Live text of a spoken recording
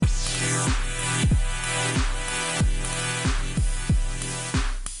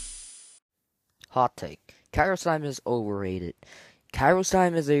Hot take. KairosTime is overrated.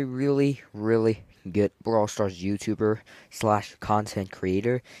 KairosTime is a really, really good Brawl Stars YouTuber slash content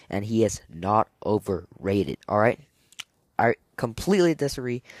creator, and he is not overrated. Alright? I completely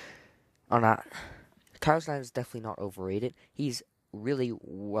disagree on that. KairosTime is definitely not overrated. He's really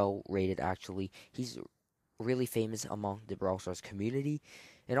well rated, actually. He's really famous among the Brawl Stars community,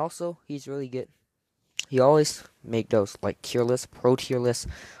 and also he's really good. He always make those like tier lists, pro tier lists,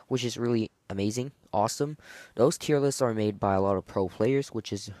 which is really amazing, awesome. Those tier lists are made by a lot of pro players,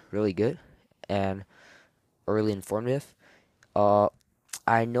 which is really good and really informative. Uh,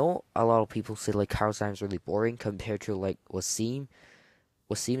 I know a lot of people say like KairosTime is really boring compared to like what seems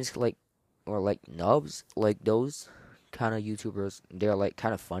like or like nubs, like those kind of YouTubers. They're like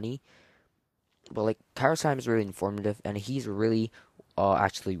kind of funny, but like KairosTime is really informative, and he's really,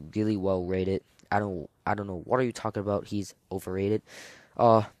 actually really well rated. I don't know what are you talking about. He's overrated.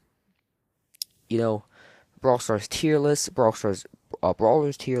 Uh, you know, Brawl Stars tier list, Brawl Stars,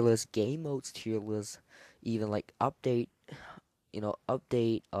 Brawlers tier list, game modes tier list, even like update,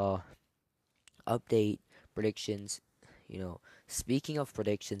 update predictions. Speaking of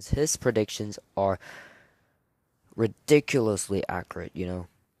predictions, his predictions are ridiculously accurate.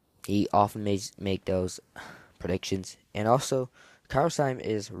 He often make those predictions, and also KairosTime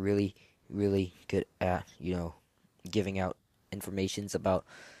is really, really good at giving out informations about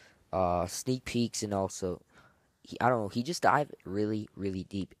sneak peeks, and also I don't know, he just dived really, really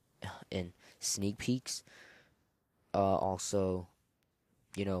deep in sneak peeks. Also,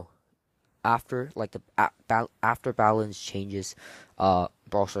 you know, after like after balance changes,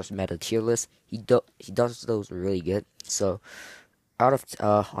 Brawl Stars meta tier list, he does those really good. So out of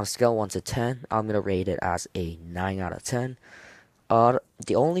on a scale 1 to 10, I'm gonna rate it as a 9 out of 10.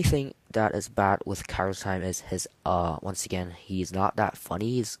 The only thing that is bad with KairosTime is his once again, he's not that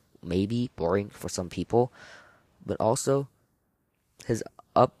funny. He's maybe boring for some people, but also his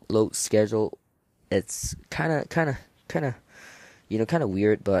upload schedule, it's kind of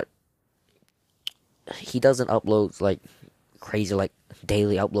weird, but he doesn't upload like crazy, like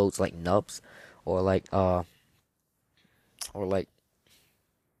daily uploads like Nubs, or or like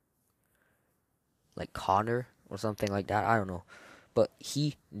Connor or something like that. I don't know, but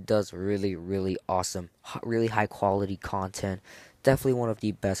he does really, really awesome, really high quality content. Definitely one of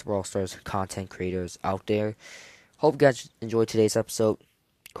the best Brawl Stars content creators out there. Hope you guys enjoyed today's episode.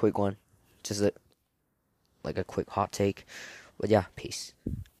 Quick one, just like a quick hot take. But yeah, peace.